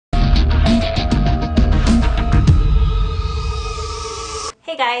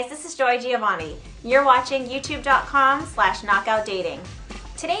guys, this is Joy Giovanni. You're watching youtube.com/knockoutdating.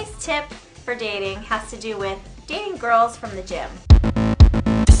 Today's tip for dating has to do with dating girls from the gym.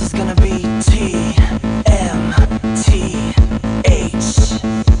 This is gonna be TMTH.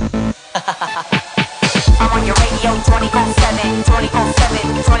 I'm on your radio 24/7,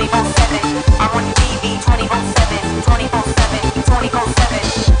 24/7, 24/7. I'm on your TV 24/7, 24/7, 24/7.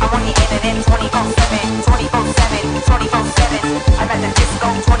 I'm on the internet 24/7, 24/7, 24/7. I'm at the disco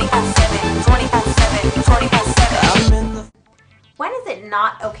 24/7, 24/7, 24/7. When is it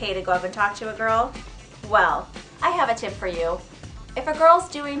not okay to go up and talk to a girl? Well, I have a tip for you. If a girl's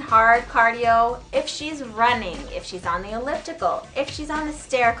doing hard cardio, if she's running, if she's on the elliptical, if she's on the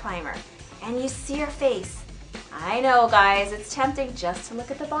stair climber, and you see her face, I know guys, it's tempting just to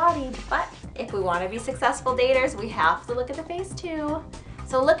look at the body, but if we want to be successful daters, we have to look at the face too.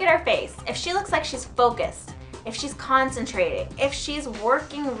 So look at her face. If she looks like she's focused, if she's concentrating, if she's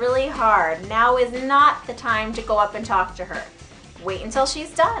working really hard, now is not the time to go up and talk to her. Wait until she's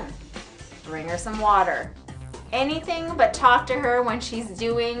done. Bring her some water. Anything but talk to her when she's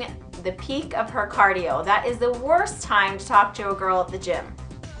doing the peak of her cardio. That is the worst time to talk to a girl at the gym.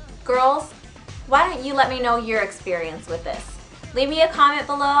 Girls, why don't you let me know your experience with this? Leave me a comment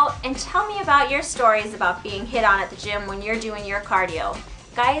below and tell me about your stories about being hit on at the gym when you're doing your cardio.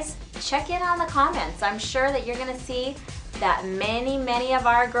 Guys, check in on the comments. I'm sure that you're gonna see that many of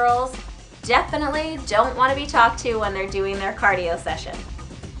our girls definitely don't want to be talked to when they're doing their cardio session.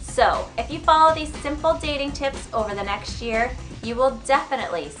 So, if you follow these simple dating tips over the next year, you will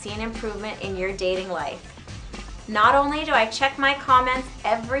definitely see an improvement in your dating life. Not only do I check my comments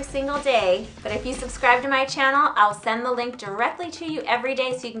every single day, but if you subscribe to my channel, I'll send the link directly to you every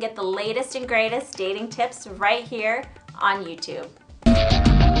day so you can get the latest and greatest dating tips right here on YouTube.